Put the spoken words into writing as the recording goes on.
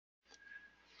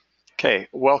Okay,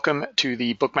 welcome to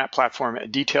the Bookmap Platform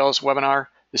Details webinar.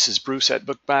 This is Bruce at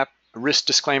Bookmap. Risk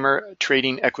disclaimer,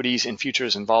 trading equities and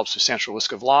futures involves substantial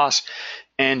risk of loss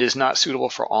and is not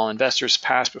suitable for all investors.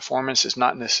 Past performance is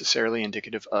not necessarily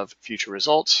indicative of future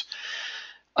results.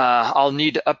 I'll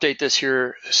need to update this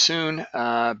here soon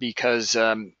because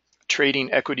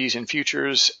trading equities and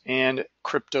futures and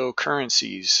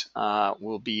cryptocurrencies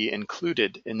will be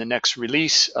included in the next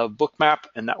release of Bookmap,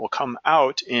 and that will come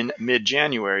out in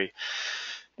mid-January.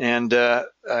 And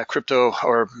crypto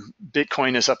or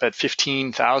Bitcoin is up at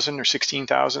 15,000 or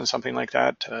 16,000, something like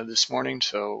that this morning.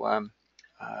 So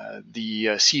the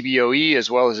CBOE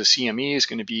as well as the CME is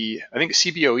going to be, I think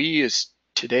CBOE is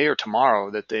today or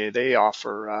tomorrow that they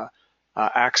offer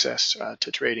access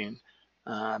to trading.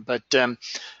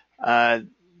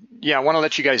 Yeah, I want to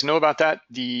let you guys know about that.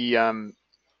 We have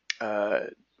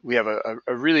a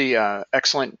really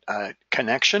excellent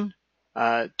connection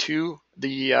to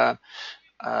the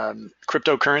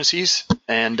cryptocurrencies,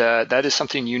 and that is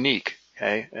something unique.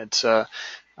 Okay, it's going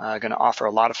to offer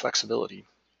a lot of flexibility.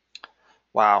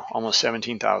 Wow, almost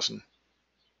 17,000.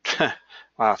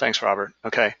 Wow, thanks, Robert.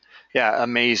 Okay, yeah,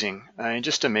 amazing. I mean,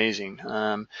 just amazing.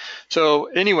 So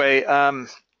anyway,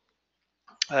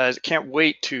 can't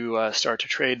wait to start to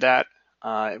trade that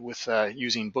with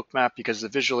using Bookmap, because the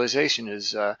visualization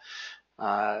is, we're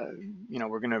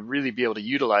going to really be able to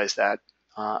utilize that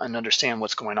and understand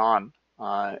what's going on.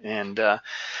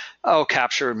 I'll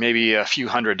capture maybe a few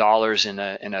 $100s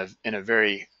in a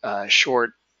very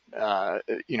short,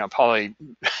 probably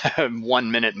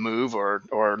 1 minute move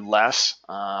or less.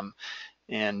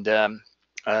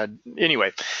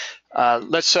 Anyway,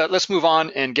 let's move on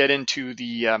and get into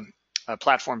the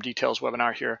platform details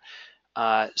webinar here.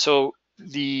 So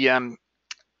the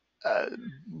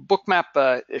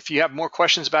Bookmap, if you have more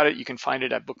questions about it, you can find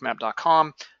it at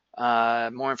bookmap.com.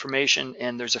 More information,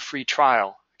 and there's a free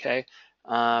trial. Okay,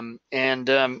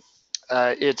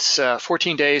 it's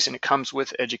 14 days, and it comes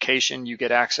with education. You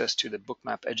get access to the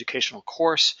Bookmap educational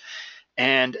course,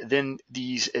 and then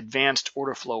these advanced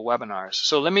order flow webinars.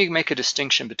 So let me make a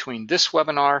distinction between this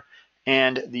webinar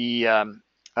and the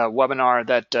webinar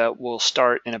that will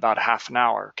start in about half an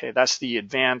hour. Okay, that's the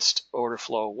advanced order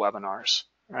flow webinars,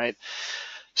 right?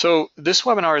 So this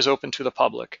webinar is open to the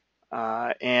public,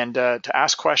 and to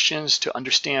ask questions, to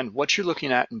understand what you're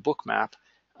looking at in Bookmap,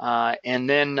 and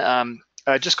then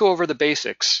just go over the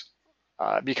basics,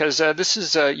 because this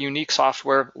is a unique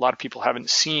software. A lot of people haven't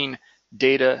seen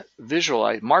data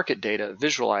visualized, market data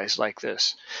visualized like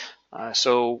this.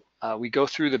 So we go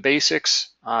through the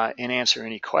basics and answer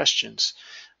any questions.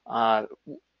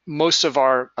 Most of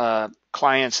our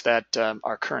clients that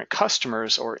are current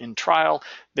customers or in trial,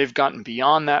 they've gotten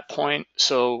beyond that point.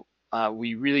 So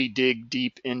we really dig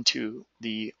deep into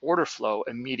the order flow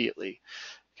immediately.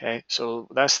 Okay, so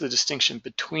that's the distinction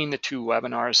between the two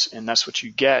webinars, and that's what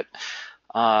you get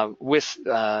with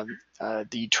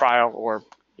the trial, or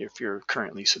if you're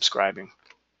currently subscribing.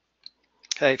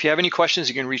 Okay, if you have any questions,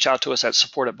 you can reach out to us at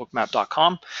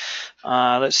support@bookmap.com.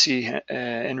 Let's see,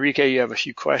 Enrique, you have a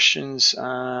few questions.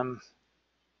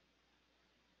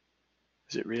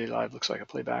 Is it really live? Looks like a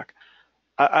playback.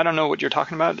 I don't know what you're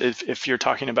talking about. If you're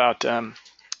talking about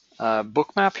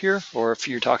Bookmap here, or if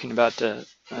you're talking about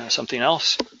something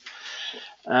else.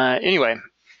 Anyway,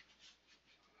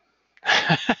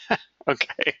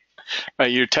 okay.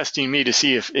 You're testing me to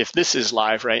see if this is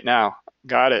live right now.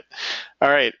 Got it. All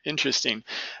right, interesting.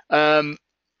 Okay,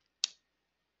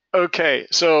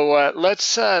 so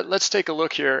let's take a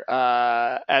look here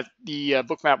at the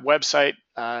Bookmap website.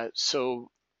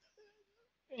 So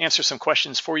answer some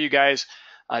questions for you guys,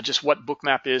 just what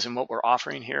Bookmap is and what we're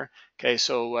offering here. Okay,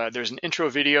 so there's an intro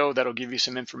video that'll give you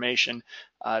some information.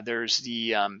 There's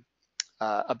the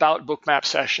about Bookmap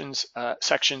sections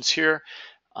here,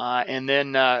 and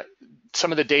then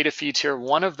some of the data feeds here.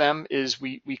 One of them is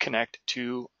we connect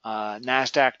to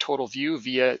NASDAQ Total View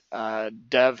via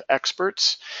Dev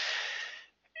Experts.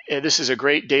 This is a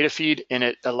great data feed, and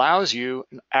it allows you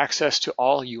access to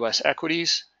all US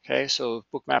equities. Okay, so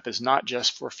Bookmap is not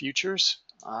just for futures,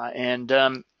 and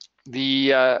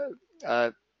the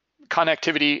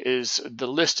connectivity is, the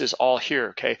list is all here.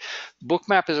 Okay,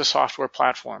 Bookmap is a software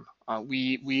platform.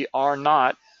 We are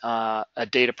not a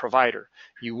data provider.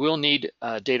 You will need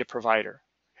a data provider.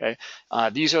 Okay,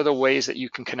 these are the ways that you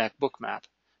can connect Bookmap.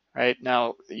 Right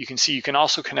now, you can see you can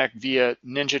also connect via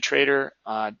NinjaTrader,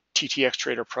 TTX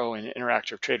Trader Pro, and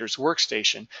Interactive Traders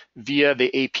Workstation via the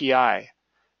API.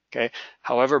 Okay.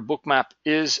 However, Bookmap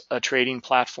is a trading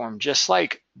platform, just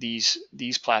like these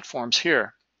platforms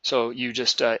here. So you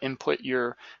just input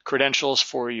your credentials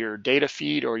for your data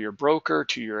feed or your broker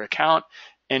to your account,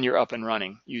 and you're up and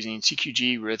running using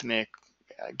CQG, Rhythmic,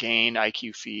 Gain,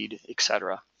 IQ Feed,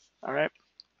 etc. All right.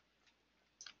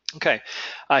 Okay,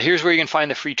 here's where you can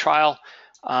find the free trial.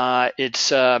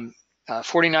 It's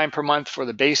 $49 per month for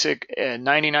the basic, and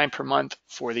 $99 per month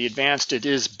for the advanced. It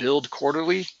is billed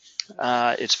quarterly.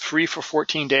 It's free for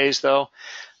 14 days though,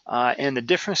 and the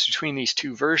difference between these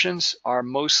two versions are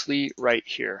mostly right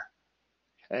here.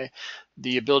 Okay,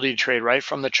 the ability to trade right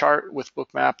from the chart with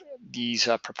Bookmap, these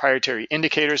proprietary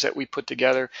indicators that we put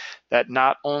together that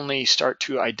not only start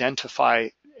to identify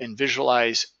and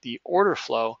visualize the order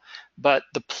flow, but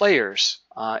the players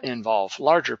involved,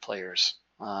 larger players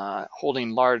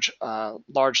holding large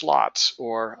lots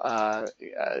or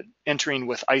entering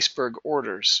with iceberg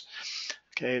orders.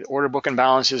 Okay, order book and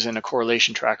balances in a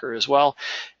correlation tracker as well.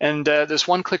 And this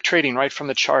one-click trading right from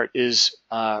the chart is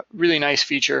a really nice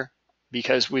feature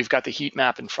because we've got the heat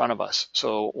map in front of us.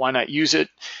 So why not use it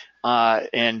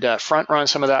and front run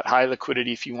some of that high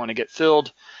liquidity if you want to get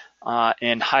filled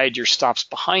and hide your stops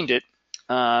behind it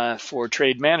for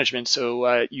trade management,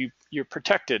 so you're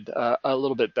protected a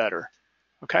little bit better.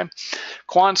 Okay,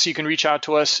 quants, you can reach out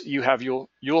to us.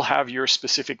 You'll have your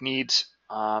specific needs,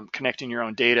 connecting your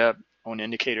own data, own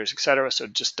indicators, etc. So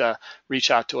just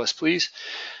reach out to us, please.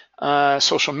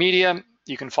 Social media,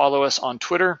 you can follow us on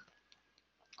Twitter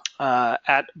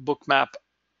at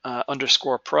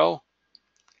bookmap_pro.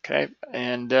 Okay,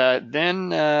 and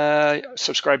then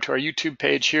subscribe to our YouTube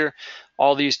page here.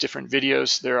 All these different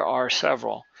videos, there are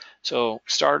several. So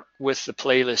start with the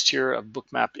playlist here of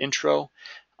Bookmap Intro,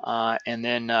 and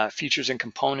then features and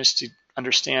components to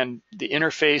understand the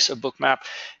interface of Bookmap.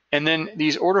 And then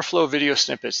these order flow video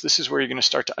snippets. This is where you're going to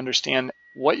start to understand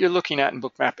what you're looking at in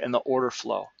Bookmap and the order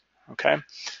flow. Okay,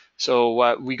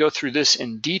 so we go through this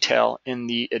in detail in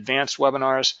the advanced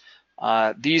webinars.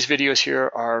 These videos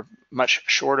here are much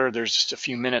shorter. There's just a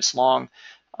few minutes long,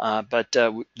 but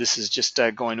this is just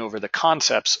going over the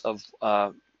concepts of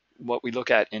what we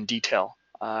look at in detail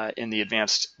in the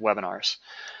advanced webinars.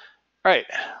 All right,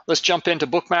 let's jump into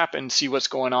Bookmap and see what's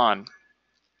going on.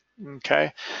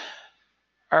 Okay.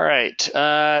 All right,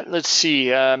 let's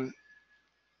see. All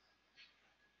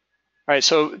right,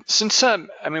 so since, I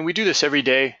mean, we do this every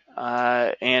day,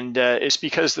 and it's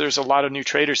because there's a lot of new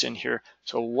traders in here.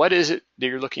 So what is it that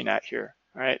you're looking at here?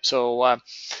 All right, so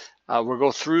we'll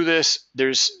go through this.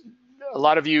 There's a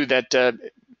lot of you that,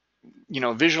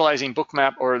 visualizing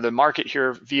Bookmap or the market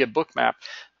here via Bookmap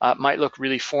might look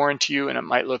really foreign to you, and it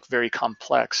might look very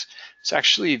complex. It's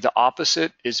actually the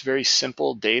opposite. It's very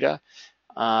simple data.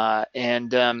 We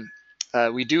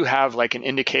do have like an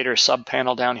indicator sub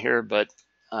panel down here, but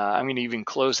I'm going to even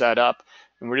close that up,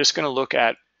 and we're just going to look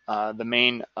at the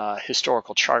main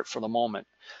historical chart for the moment.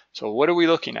 So what are we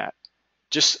looking at?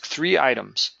 Just 3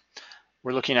 items.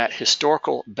 We're looking at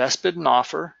historical best bid and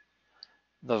offer,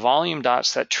 the volume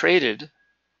dots that traded,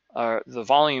 the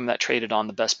volume that traded on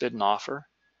the best bid and offer,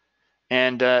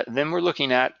 and then we're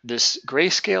looking at this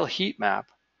grayscale heat map,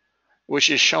 which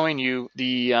is showing you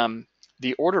the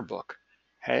order book.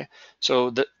 Okay, so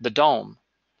the dome.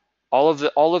 All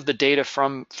of the data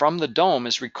from the dome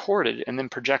is recorded and then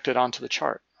projected onto the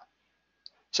chart.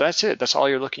 So that's it. That's all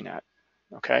you're looking at.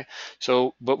 Okay.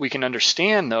 So, but we can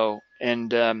understand though and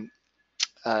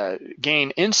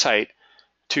gain insight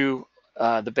to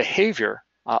the behavior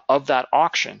of that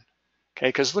auction. Okay,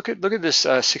 because look at this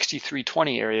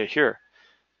 6320 area here.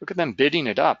 Look at them bidding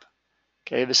it up.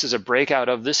 Okay, this is a breakout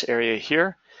of this area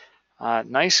here.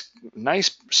 Nice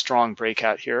strong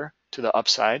breakout here to the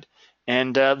upside.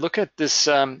 And look at this,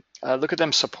 look at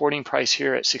them supporting price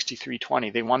here at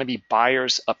 63.20. They want to be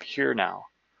buyers up here now.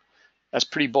 That's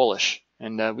pretty bullish,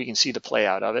 and we can see the play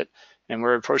out of it. And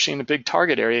we're approaching the big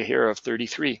target area here of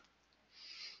 33.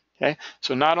 Okay,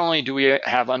 so not only do we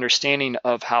have understanding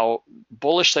of how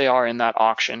bullish they are in that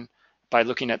auction by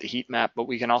looking at the heat map, but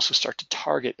we can also start to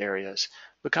target areas.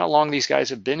 Look how long these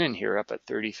guys have been in here up at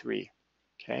 33.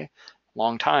 Okay,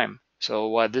 long time.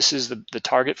 So this is the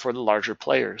target for the larger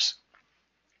players.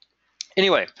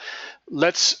 Anyway,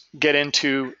 let's get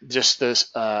into just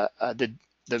this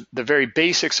the very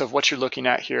basics of what you're looking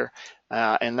at here,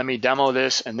 and let me demo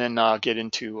this, and then I'll get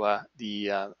into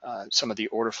some of the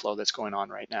order flow that's going on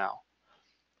right now.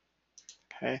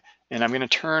 Okay, and I'm going to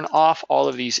turn off all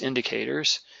of these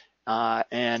indicators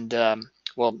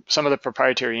well, some of the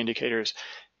proprietary indicators,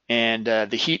 and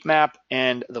the heat map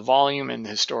and the volume and the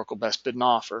historical best bid and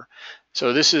offer.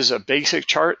 So this is a basic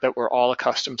chart that we're all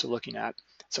accustomed to looking at.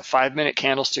 It's a 5-minute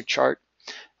candlestick chart.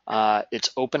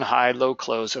 It's open, high, low,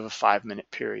 close of a 5-minute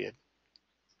period.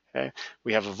 Okay,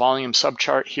 we have a volume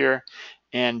subchart here,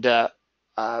 and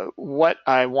what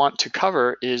I want to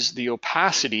cover is the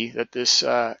opacity that this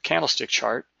candlestick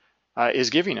chart is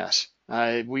giving us.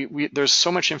 There's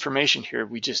so much information here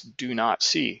we just do not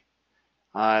see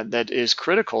that is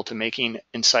critical to making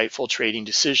insightful trading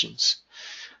decisions.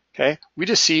 Okay, we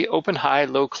just see open, high,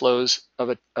 low, close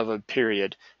of a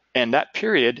period, and that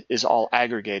period is all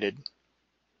aggregated.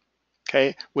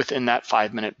 Okay, within that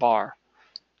 5-minute bar.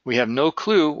 We have no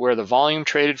clue where the volume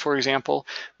traded, for example.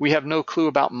 We have no clue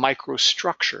about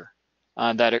microstructure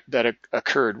that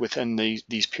occurred within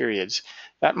these periods.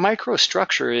 That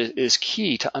microstructure is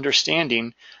key to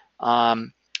understanding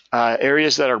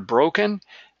areas that are broken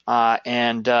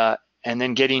and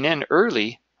then getting in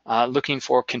early, looking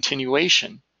for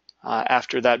continuation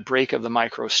after that break of the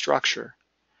microstructure.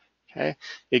 Okay,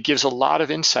 it gives a lot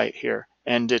of insight here,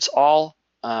 and it's all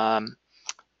very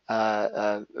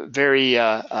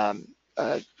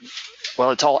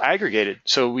well, it's all aggregated,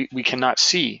 so we cannot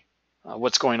see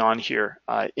what's going on here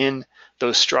in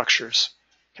those structures.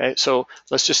 Okay, so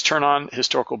let's just turn on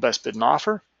historical best bid and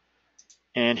offer,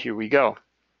 and here we go.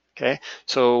 Okay,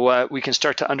 so we can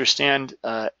start to understand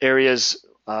areas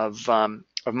of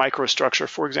microstructure,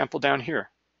 for example, down here.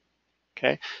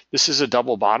 Okay, this is a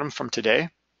double bottom from today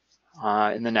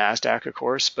in the NASDAQ, of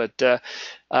course, but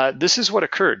this is what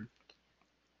occurred.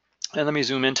 And let me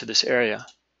zoom into this area.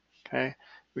 Okay,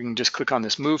 we can just click on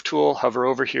this move tool, hover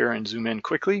over here, and zoom in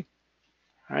quickly.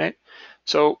 All right,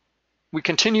 so we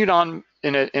continued on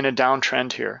in a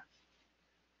downtrend here.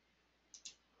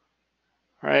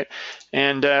 All right,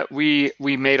 and we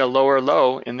made a lower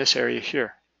low in this area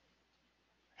here.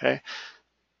 Okay,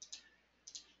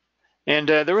 and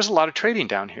there was a lot of trading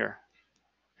down here.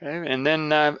 Okay, and then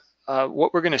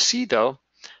what we're going to see though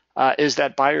is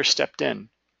that buyers stepped in.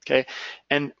 Okay,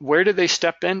 and where did they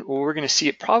step in? Well, we're going to see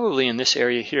it probably in this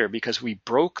area here because we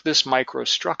broke this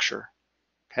microstructure.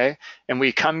 Okay, and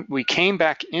we came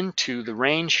back into the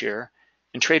range here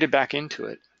and traded back into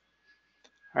it.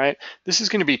 All right, this is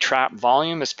going to be trap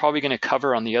volume. It's probably going to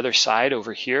cover on the other side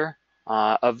over here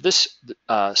of this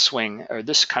swing or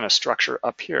this kind of structure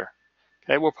up here.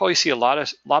 Okay, we'll probably see a lot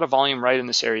of volume right in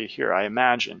this area here, I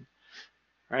imagine.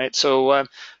 All right, so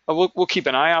we'll keep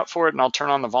an eye out for it, and I'll turn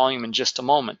on the volume in just a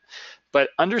moment. But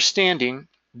understanding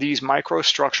these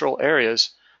microstructural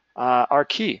areas are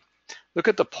key. Look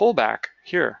at the pullback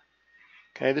here.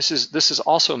 Okay, this is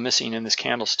also missing in this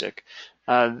candlestick.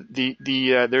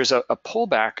 There's a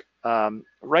pullback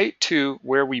right to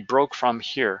where we broke from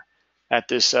here at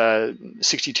this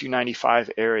 62.95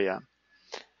 area.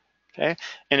 Okay,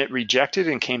 and it rejected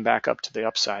and came back up to the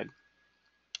upside.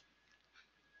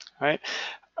 All right.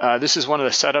 This is one of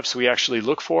the setups we actually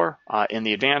look for in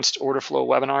the advanced order flow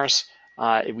webinars.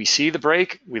 If we see the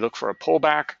break, we look for a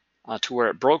pullback to where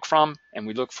it broke from, and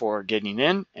we look for getting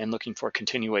in and looking for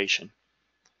continuation.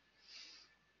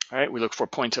 All right, we look for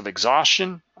points of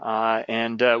exhaustion,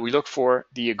 and we look for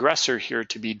the aggressor here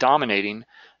to be dominating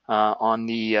on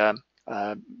the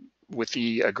with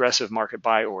the aggressive market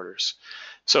buy orders.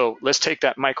 So let's take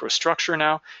that microstructure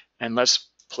now, and let's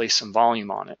place some volume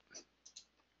on it.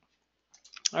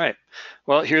 All right,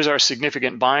 well, here's our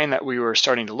significant buying that we were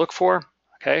starting to look for,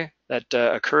 okay, that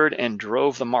occurred and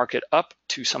drove the market up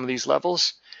to some of these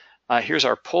levels. Here's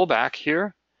our pullback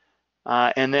here,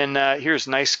 and then here's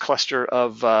a nice cluster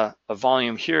of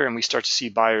volume here, and we start to see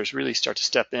buyers really start to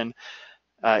step in.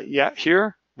 Yeah,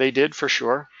 here they did for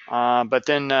sure, but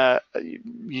then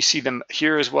you see them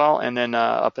here as well, and then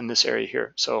up in this area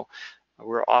here. So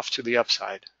we're off to the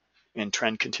upside in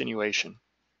trend continuation,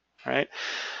 all right?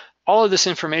 All of this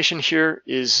information here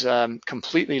is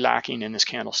completely lacking in this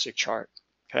candlestick chart,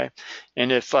 okay?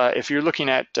 And if you're looking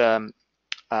at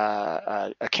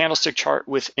a candlestick chart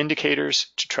with indicators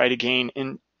to try to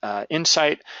gain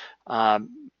insight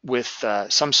with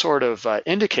some sort of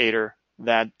indicator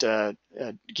that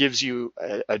gives you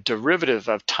a derivative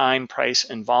of time, price,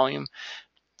 and volume,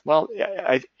 well,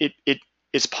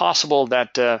 it's possible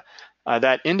that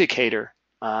that indicator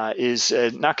is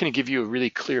not going to give you a really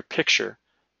clear picture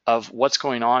of what's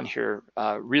going on here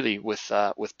really with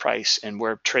price and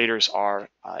where traders are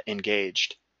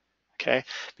engaged, okay?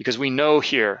 Because we know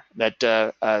here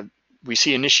that we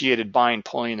see initiated buying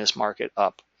pulling this market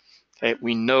up, okay?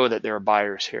 We know that there are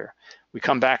buyers here. We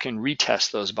come back and retest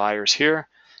those buyers here,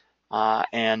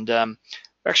 and we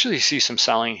actually see some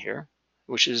selling here,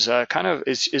 which is kind of,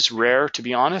 it's rare, to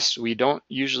be honest. We don't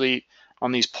usually,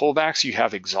 on these pullbacks, you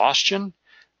have exhaustion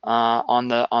on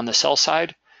the sell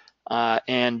side.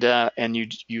 And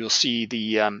you'll see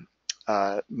the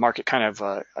market kind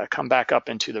of come back up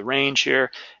into the range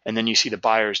here, and then you see the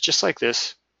buyers just like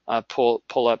this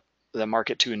pull up the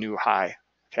market to a new high.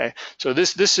 Okay, so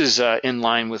this is in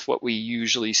line with what we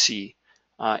usually see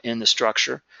in the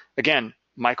structure. Again,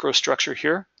 microstructure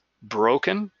here,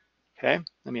 broken. Okay,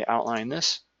 let me outline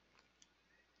this.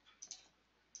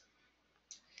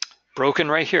 Broken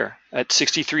right here at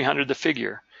 6,300 the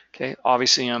figure. Okay,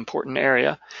 obviously an important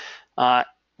area.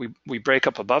 We break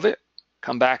up above it,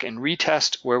 come back and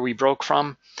retest where we broke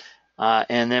from,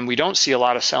 and then we don't see a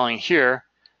lot of selling here,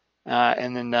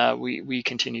 and then we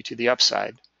continue to the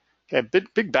upside. Okay,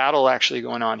 big battle actually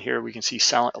going on here. We can see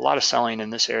a lot of selling in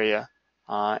this area,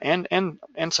 and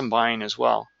some buying as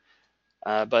well.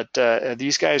 But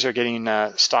these guys are getting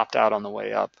stopped out on the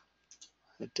way up.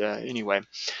 But anyway,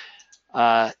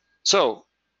 so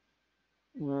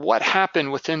what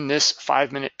happened within this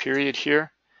 5-minute period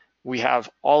here? We have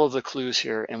all of the clues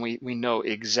here, and we know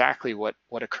exactly what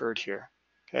occurred here.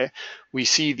 Okay, we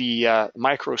see the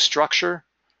microstructure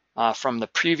from the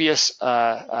previous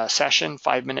session,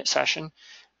 5-minute session.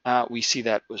 We see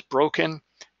that was broken.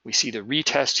 We see the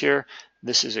retest here.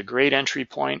 This is a great entry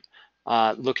point,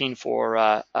 looking for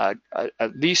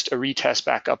at least a retest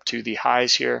back up to the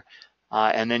highs here,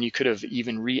 and then you could have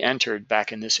even re-entered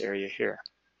back in this area here.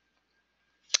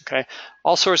 Okay,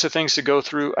 all sorts of things to go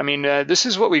through. I mean, this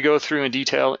is what we go through in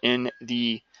detail in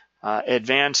the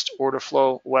advanced order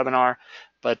flow webinar,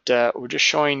 but we're just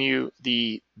showing you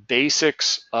the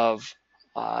basics of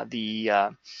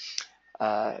the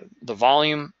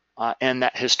volume and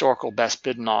that historical best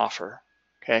bid and offer,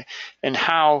 okay, and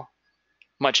how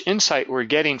much insight we're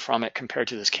getting from it compared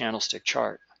to this candlestick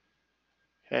chart.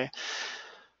 Okay,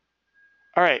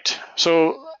 all right,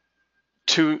 so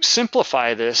to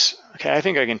simplify this, okay, I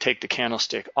think I can take the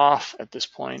candlestick off at this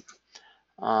point.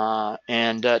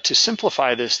 To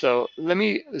simplify this though, let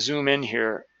me zoom in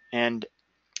here, and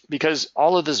because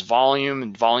all of this volume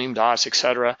and volume dots,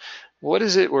 etc., what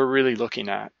is it we're really looking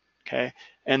at? Okay,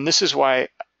 and this is why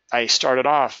I started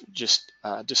off just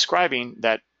describing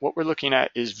that what we're looking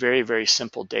at is very, very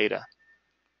simple data.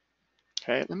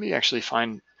 Okay, let me actually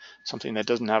find something that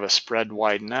doesn't have a spread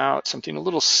widen out, something a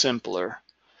little simpler.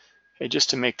 Okay, just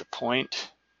to make the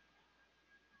point.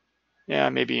 Yeah,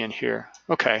 maybe in here.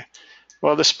 Okay,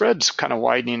 well, the spread's kind of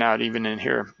widening out even in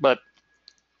here, but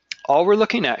all we're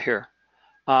looking at here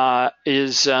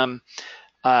is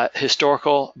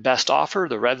historical best offer,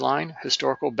 the red line.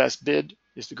 Historical best bid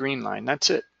is the green line. That's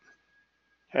it.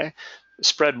 Okay, the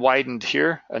spread widened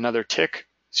here, another tick.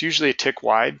 It's usually a tick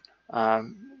wide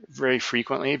very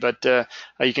frequently, but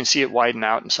you can see it widen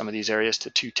out in some of these areas to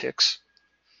 2 ticks.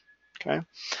 Okay.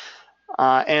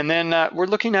 And then we're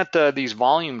looking at these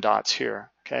volume dots here,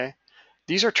 okay?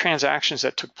 These are transactions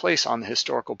that took place on the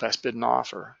historical best bid and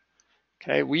offer,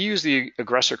 okay? We use the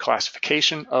aggressor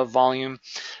classification of volume.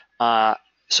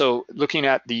 So looking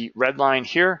at the red line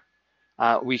here,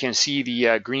 we can see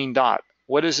the green dot.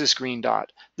 What is this green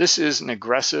dot? This is an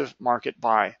aggressive market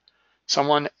buy.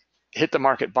 Someone hit the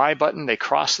market buy button, they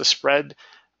crossed the spread,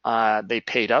 they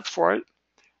paid up for it,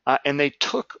 and they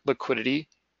took liquidity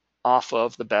off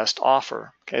of the best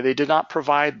offer. Okay, they did not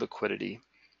provide liquidity.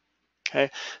 Okay,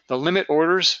 the limit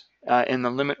orders in the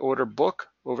limit order book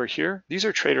over here, these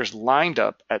are traders lined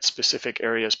up at specific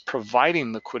areas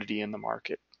providing liquidity in the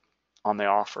market on the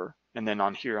offer and then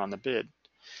on here on the bid.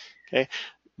 Okay,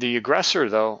 the aggressor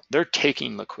though, they're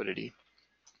taking liquidity.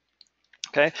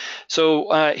 Okay,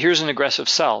 so here's an aggressive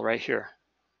sell right here.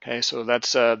 Okay, so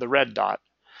that's the red dot.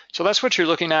 So that's what you're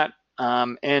looking at.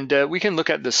 We can look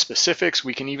at the specifics.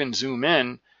 We can even zoom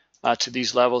in to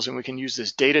these levels, and we can use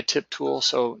this data tip tool.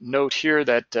 So note here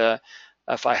that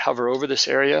if I hover over this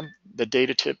area, the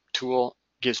data tip tool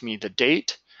gives me the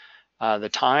date, the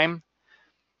time.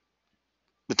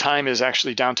 The time is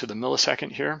actually down to the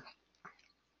millisecond here,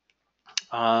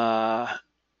 or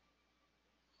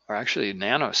actually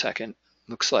nanosecond,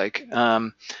 looks like.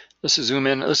 Let's zoom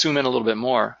in. Let's zoom in a little bit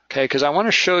more, okay? Because I want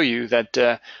to show you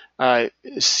that.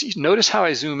 Notice how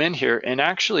I zoom in here, and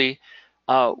actually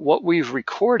what we've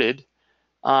recorded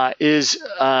is,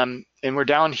 and we're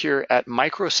down here at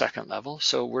microsecond level,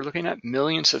 so we're looking at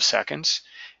millions of seconds,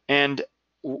 and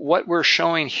what we're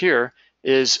showing here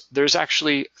is there's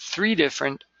actually 3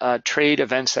 different trade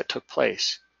events that took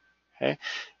place, okay?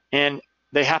 And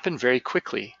they happen very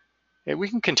quickly. Okay? We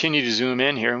can continue to zoom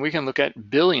in here, and we can look at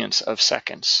billions of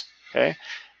seconds, okay?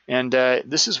 And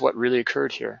this is what really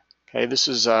occurred here. Okay, this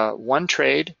is 1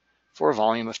 trade for a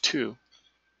volume of 2.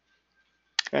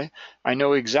 Okay, I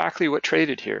know exactly what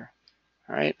traded here.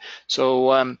 All right,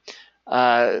 so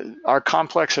our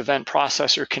complex event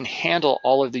processor can handle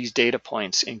all of these data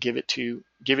points and give it to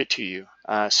you.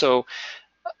 So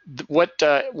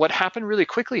what happened really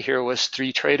quickly here was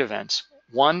 3 trade events.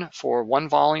 one for one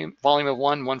volume of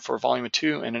one for volume of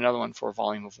 2, and another one for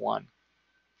volume of 1.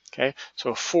 Okay,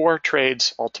 so 4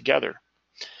 trades altogether.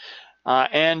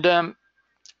 Volume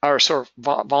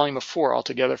of 4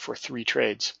 altogether for 3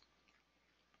 trades.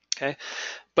 Okay,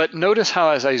 but notice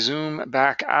how as I zoom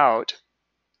back out,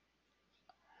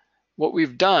 what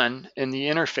we've done in the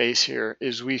interface here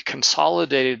is we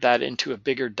consolidated that into a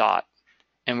bigger dot,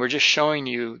 and we're just showing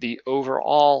you the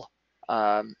overall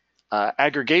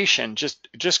aggregation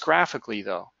just graphically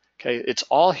though. Okay, it's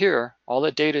all here, all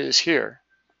the data is here,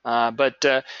 but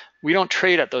we don't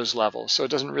trade at those levels, so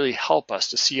it doesn't really help us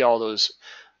to see all those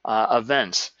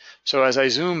events. So as I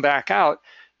zoom back out,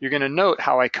 you're going to note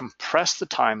how I compress the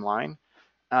timeline,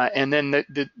 and then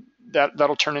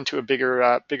that'll turn into a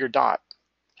bigger dot.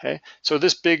 Okay, so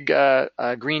this big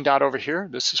green dot over here,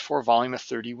 this is for volume of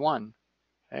 31.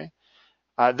 Okay,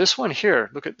 this one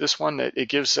here, look at this one, that it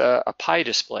gives a pie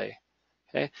display.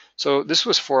 Okay, so this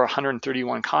was for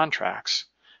 131 contracts,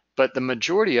 but the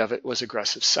majority of it was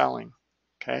aggressive selling.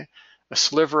 Okay, a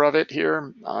sliver of it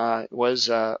here was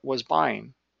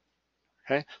buying.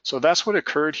 Okay, so that's what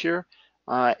occurred here,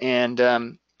 but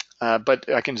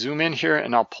I can zoom in here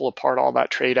and I'll pull apart all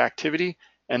that trade activity,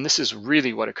 and this is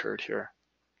really what occurred here.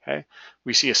 Okay,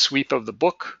 we see a sweep of the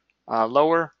book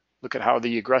lower. Look at how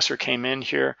the aggressor came in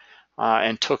here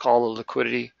and took all the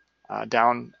liquidity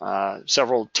down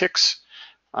several ticks,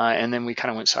 and then we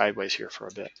kind of went sideways here for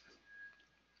a bit.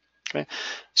 Okay,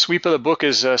 sweep of the book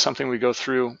is something we go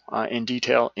through in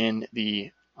detail in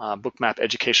the Bookmap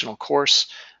educational course.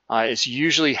 It's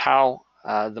usually how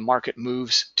the market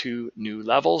moves to new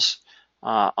levels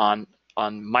on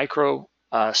micro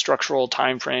structural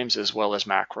timeframes as well as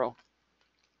macro.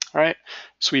 All right,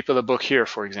 sweep of the book here,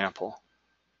 for example.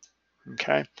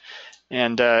 Okay,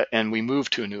 and we move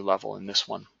to a new level in this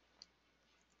one.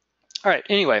 All right,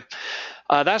 anyway,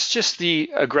 that's just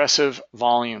the aggressive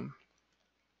volume.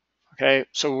 Okay,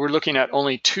 so we're looking at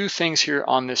only 2 things here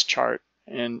on this chart,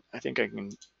 and I think I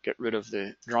can get rid of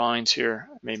the drawings here.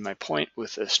 I made my point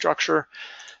with the structure.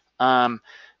 So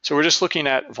we're just looking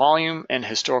at volume and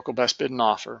historical best bid and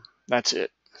offer. That's it.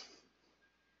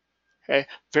 Okay,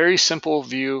 very simple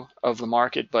view of the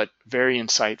market, but very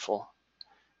insightful.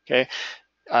 Okay,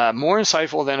 more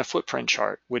insightful than a footprint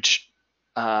chart, which,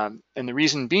 and the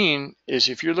reason being is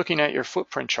if you're looking at your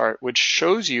footprint chart, which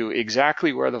shows you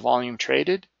exactly where the volume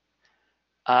traded,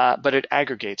 but it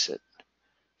aggregates it.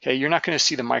 Okay, you're not going to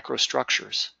see the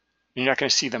microstructures. You're not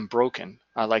going to see them broken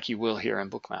like you will here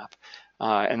in Bookmap,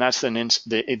 and that's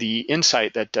the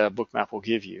insight that Bookmap will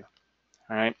give you.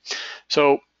 All right,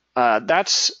 so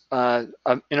that's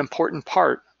an important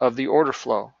part of the order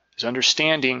flow, is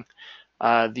understanding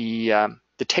the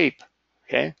tape.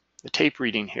 Okay, the tape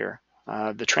reading here,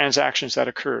 the transactions that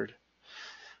occurred,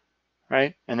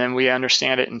 right? And then we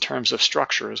understand it in terms of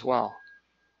structure as well.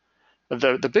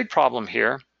 The big problem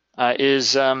here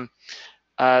is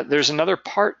there's another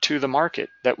part to the market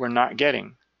that we're not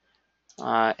getting,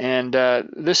 and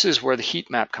this is where the heat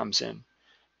map comes in.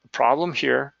 The problem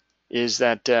here is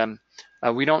that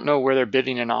we don't know where they're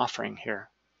bidding and offering here.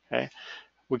 Okay,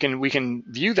 we can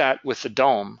view that with the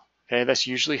dome. Okay, that's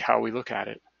usually how we look at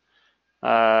it.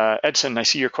 Edson, I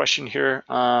see your question here.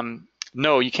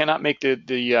 No, you cannot make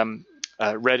the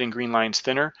red and green lines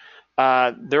thinner.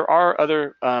 There are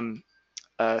other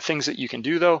things that you can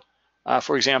do though.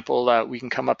 For example, we can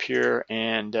come up here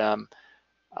and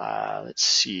let's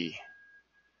see.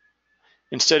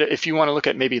 Instead of, if you want to look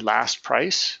at maybe last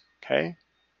price, okay,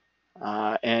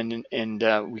 and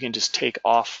we can just take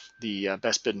off the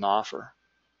best bid and offer,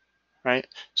 right?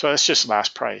 So that's just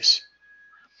last price.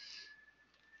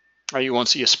 Right, you won't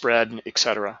see a spread,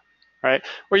 etc. Right?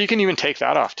 Or you can even take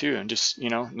that off too, and just, you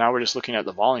know, now we're just looking at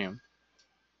the volume.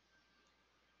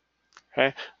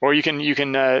 Okay, or you can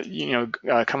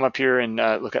come up here and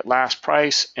look at last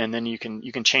price, and then you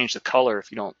can change the color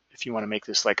if you want to make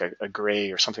this like a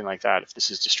gray or something like that, if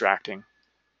this is distracting.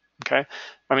 Okay,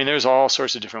 I mean, there's all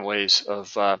sorts of different ways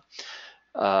of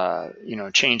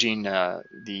changing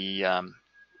the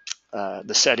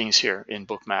settings here in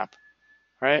Bookmap,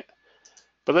 right?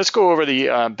 But let's go over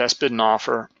the best bid and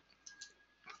offer,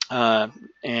 and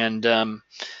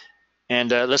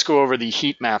let's go over the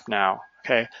heat map now.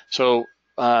 Okay, so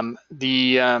let's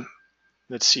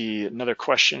see, another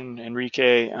question,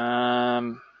 Enrique.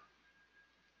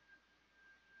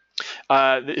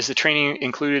 Is the training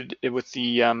included with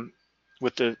the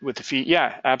fee?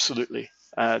 Yeah, absolutely.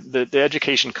 The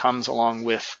education comes along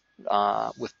with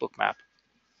Bookmap.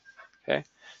 Okay,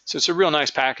 so it's a real nice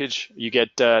package. You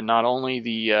get not only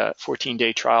the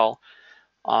 14-day trial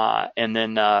and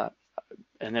then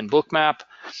Bookmap,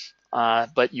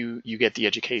 but you get the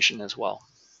education as well.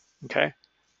 Okay,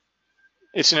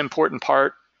 it's an important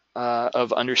part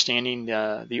of understanding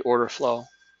the order flow.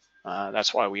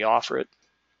 That's why we offer it.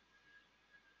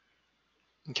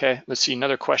 Okay, let's see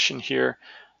another question here.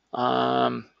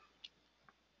 The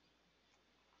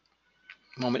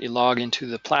moment you log into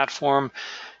the platform,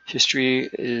 history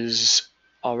is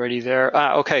already there.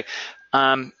 Okay,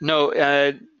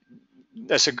 no,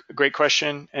 that's a great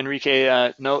question,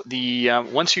 Enrique. No,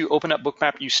 once you open up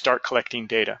Bookmap, you start collecting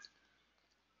data.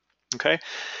 Okay,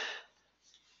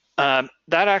 that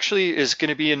actually is going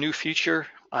to be a new feature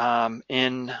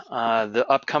in the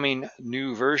upcoming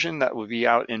new version that will be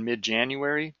out in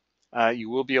mid-January. You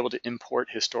will be able to import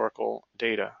historical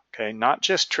data. Okay, not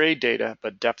just trade data,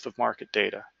 but depth of market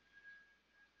data.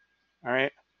 All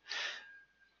right.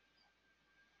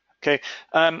 Okay.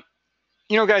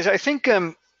 You know, guys, I think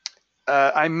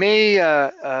I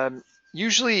may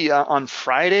usually on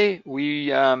Friday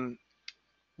we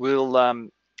will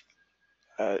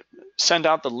send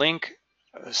out the link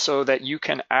so that you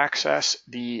can access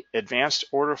the advanced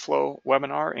order flow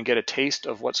webinar and get a taste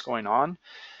of what's going on.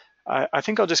 I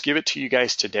think I'll just give it to you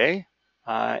guys today,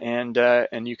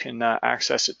 and you can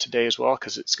access it today as well,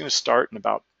 because it's going to start in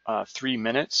about 3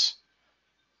 minutes.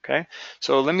 Okay,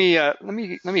 so let me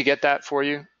get that for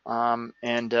you,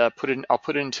 and I'll put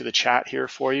it into the chat here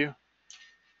for you.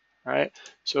 All right,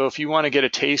 so if you want to get a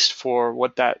taste for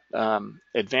what that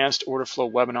advanced order flow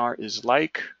webinar is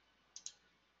like,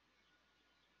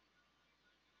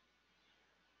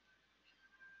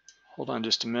 hold on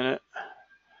just a minute.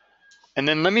 And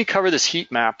then let me cover this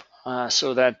heat map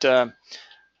so that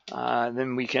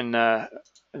then we can, and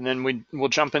then we'll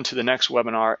jump into the next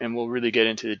webinar and we'll really get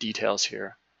into the details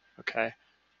here, okay?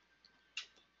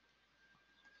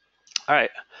 All right,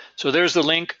 so there's the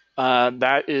link.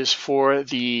 That is for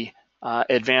the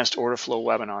advanced order flow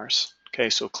webinars. Okay,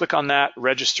 so click on that,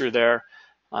 register there,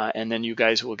 and then you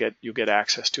guys will get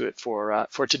access to it for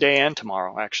today and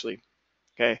tomorrow, actually.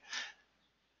 Okay,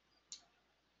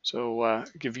 so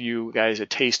give you guys a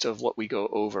taste of what we go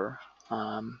over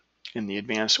in the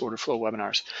advanced order flow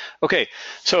webinars. Okay,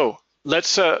 so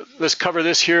let's cover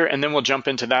this here, and then we'll jump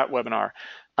into that webinar.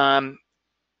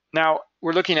 Now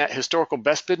we're looking at historical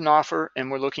best bid and offer, and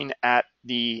we're looking at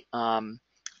the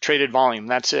traded volume.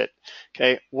 That's it.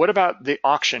 Okay. What about the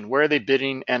auction? Where are they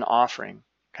bidding and offering?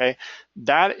 Okay.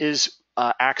 That is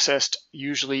accessed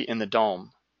usually in the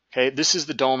DOM. Okay. This is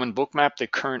the DOM and Bookmap, the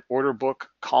current order book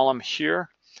column here,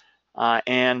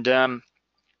 and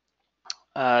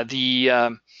let's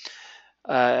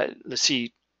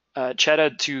see,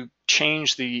 Chetta, to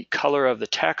change the color of the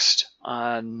text.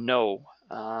 No.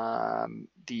 I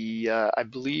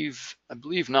believe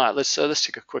not. Let's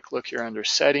take a quick look here under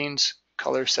settings,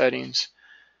 color settings.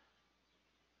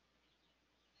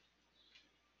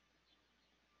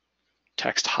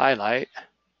 Text highlight.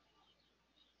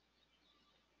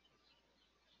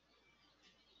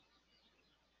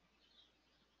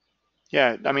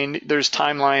 Yeah, I mean, there's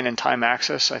timeline and time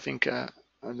access, I think,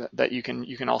 that you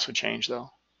can also change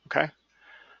though. Okay.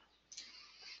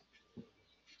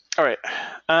 All right.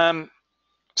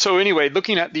 So anyway,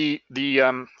 looking at the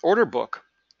order book.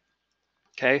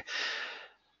 Okay.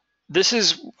 This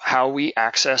is how we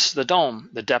access the DOM,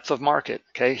 the depth of market.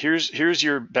 Okay, here's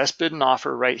your best bid and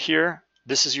offer right here.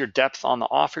 This is your depth on the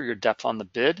offer, your depth on the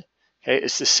bid. Okay,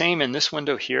 it's the same in this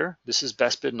window here. This is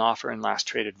best bid and offer and last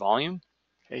traded volume.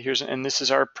 Okay, and this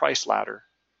is our price ladder.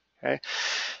 Okay,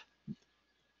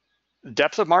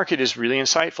 depth of market is really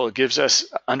insightful. It gives us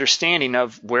understanding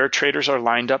of where traders are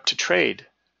lined up to trade.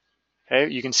 Okay,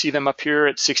 you can see them up here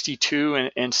at 62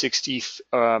 and 60,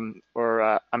 I'm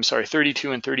sorry,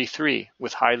 32 and 33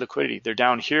 with high liquidity. They're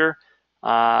down here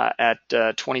at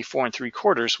 24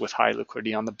 3/4 with high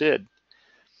liquidity on the bid.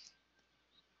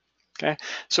 Okay,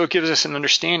 so it gives us an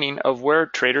understanding of where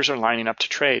traders are lining up to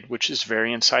trade, which is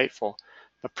very insightful.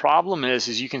 The problem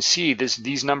is you can see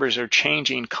these numbers are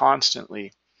changing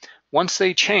constantly. Once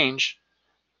they change,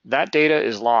 that data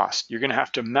is lost. You're going to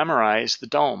have to memorize the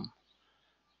DOM.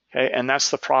 Okay, and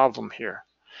that's the problem here.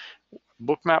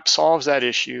 Bookmap solves that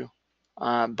issue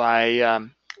by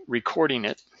recording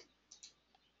it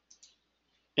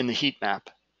in the heat map.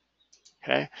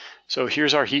 Okay, so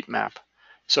here's our heat map.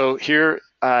 So here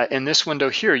in this window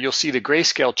here, you'll see the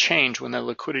grayscale change when the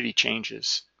liquidity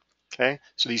changes. Okay,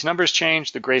 so these numbers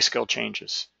change, the grayscale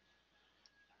changes.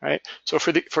 Right. So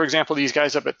for example, these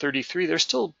guys up at 33, there's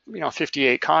still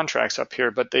 58 contracts up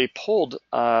here, but they pulled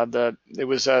it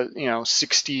was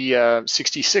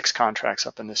 66 contracts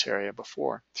up in this area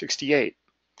before, 68.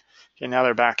 Okay, now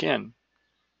they're back in.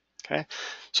 Okay,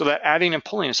 so that adding and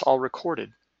pulling is all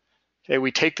recorded. Okay,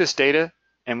 we take this data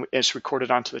and it's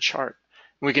recorded onto the chart.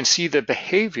 We can see the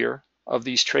behavior of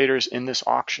these traders in this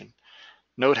auction.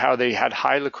 Note how they had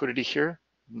high liquidity here,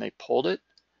 and they pulled it,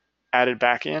 added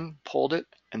back in, pulled it,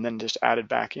 and then just added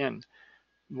back in.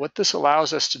 What this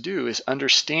allows us to do is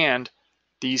understand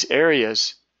these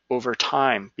areas over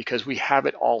time because we have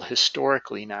it all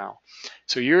historically now.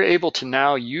 So you're able to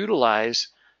now utilize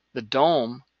the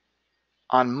DOM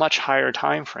on much higher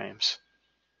time frames,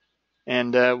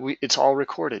 and it's all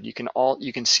recorded. You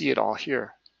can see it all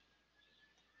here,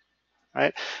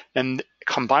 right? And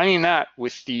combining that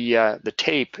with the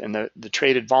tape and the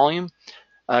traded volume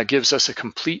gives us a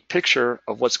complete picture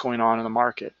of what's going on in the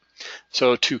market.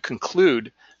 So to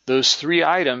conclude, those three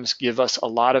items give us a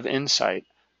lot of insight,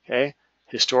 okay?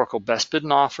 Historical best bid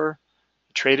and offer,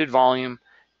 traded volume,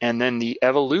 and then the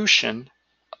evolution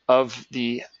of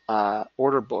the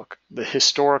order book, the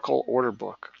historical order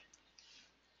book.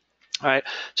 All right,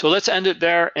 so let's end it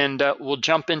there, and we'll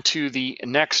jump into the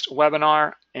next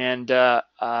webinar, and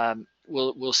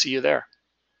we'll see you there.